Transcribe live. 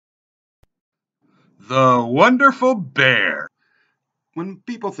The Wonderful Bear. When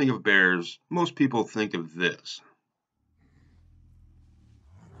people think of bears, most people think of this.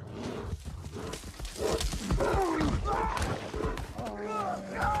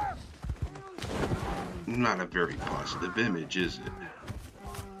 Not a very positive image, is it?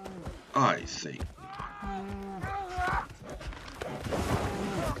 I think not.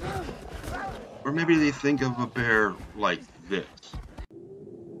 Or maybe they think of a bear like this.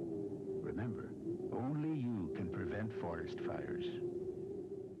 Remember, only you can prevent forest fires.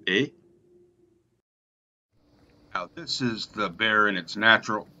 Eh? Now, this is the bear in its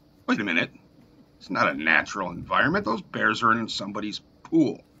natural... Wait a minute. It's not a natural environment. Those bears are in somebody's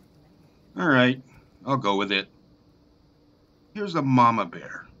pool. All right, I'll go with it. Here's a mama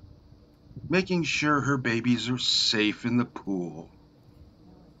bear, making sure her babies are safe in the pool.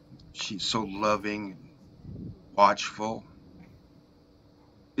 She's so loving and watchful.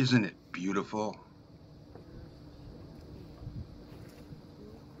 Isn't it beautiful?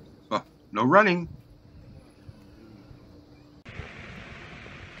 Oh, no running.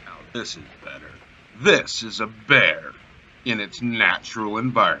 Now this is better. This is a bear in its natural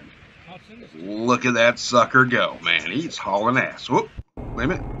environment. Look at that sucker go, man. He's hauling ass. Whoop, wait a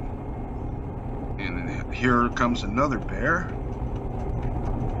minute. And here comes another bear.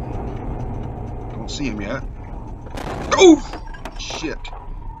 Don't see him yet. Oh, shit.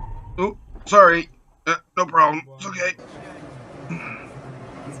 Oh, sorry. No problem. It's okay.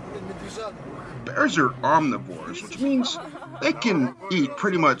 Bears are omnivores, which means they can eat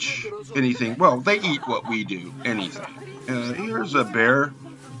pretty much anything. Well, they eat what we do, anything. Here's a bear.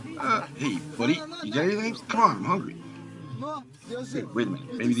 Hey, buddy, you got anything? Come on, I'm hungry. Hey, wait a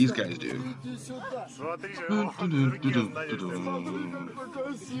minute, maybe these guys do.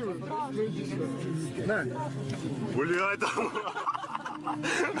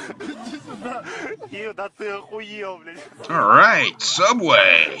 Alright,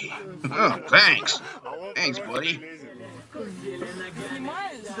 Subway. Oh, thanks. Thanks, buddy.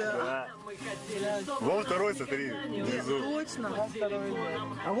 Вон второй, смотри, внизу.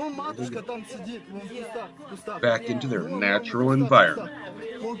 А вон матушка там сидит, вон куста. Back into their natural environment.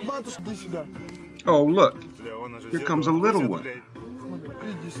 Вон матушка, иди сюда. Oh, look. Here comes a little one.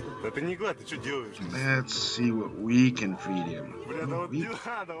 Да ты не гладь, ты что делаешь? Let's see what we can feed him.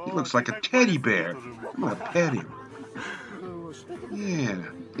 He looks like a teddy bear. I'm gonna pet him.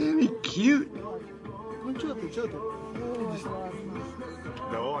 Yeah, isn't he cute? Ну что ты, что ты? Иди сюда.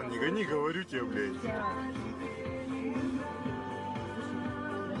 Да ладно, не гони, говорю тебе, блядь.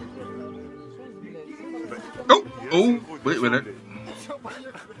 Oh, wait a minute.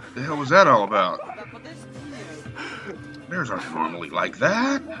 The hell was that all about? Bears aren't normally like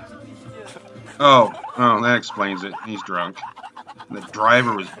that. Oh, that explains it. He's drunk. The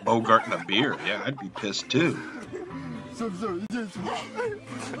driver was bogarting a beer. Yeah, I'd be pissed too.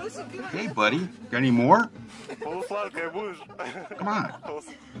 Hey, buddy, got any more? Come on.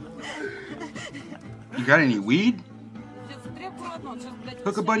 You got any weed?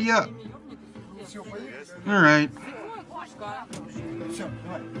 Hook a buddy up. All right.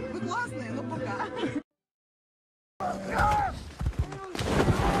 Вы классные, ну пока.